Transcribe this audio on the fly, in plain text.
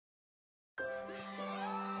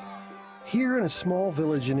Here in a small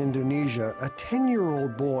village in Indonesia, a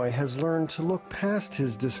 10-year-old boy has learned to look past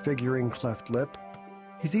his disfiguring cleft lip.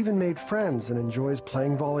 He's even made friends and enjoys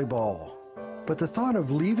playing volleyball. But the thought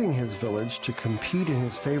of leaving his village to compete in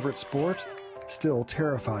his favorite sport still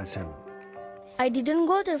terrifies him. I didn't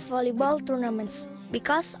go to volleyball tournaments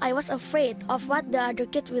because I was afraid of what the other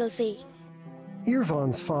kids will say.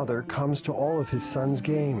 Irfan's father comes to all of his son's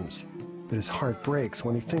games, but his heart breaks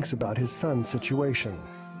when he thinks about his son's situation.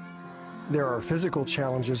 There are physical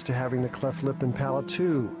challenges to having the cleft lip and palate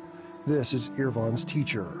too. This is Irfan's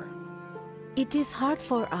teacher. It is hard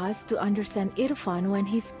for us to understand Irfan when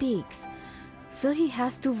he speaks, so he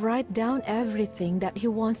has to write down everything that he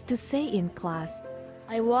wants to say in class.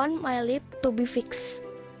 I want my lip to be fixed.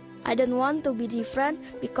 I don't want to be different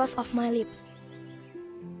because of my lip.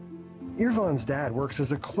 Irfan's dad works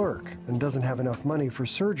as a clerk and doesn't have enough money for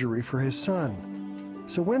surgery for his son.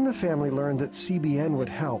 So when the family learned that CBN would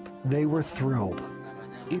help, they were thrilled.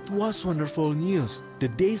 It was wonderful news the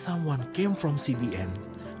day someone came from CBN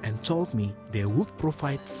and told me they would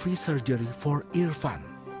provide free surgery for Irfan.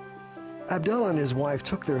 Abdullah and his wife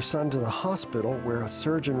took their son to the hospital where a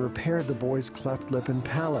surgeon repaired the boy's cleft lip and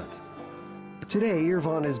palate. Today,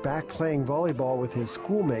 Irfan is back playing volleyball with his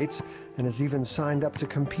schoolmates and has even signed up to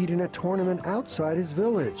compete in a tournament outside his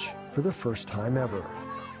village for the first time ever.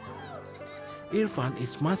 Irfan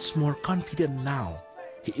is much more confident now.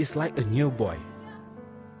 He is like a new boy.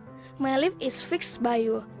 My lip is fixed by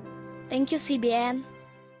you. Thank you, CBN.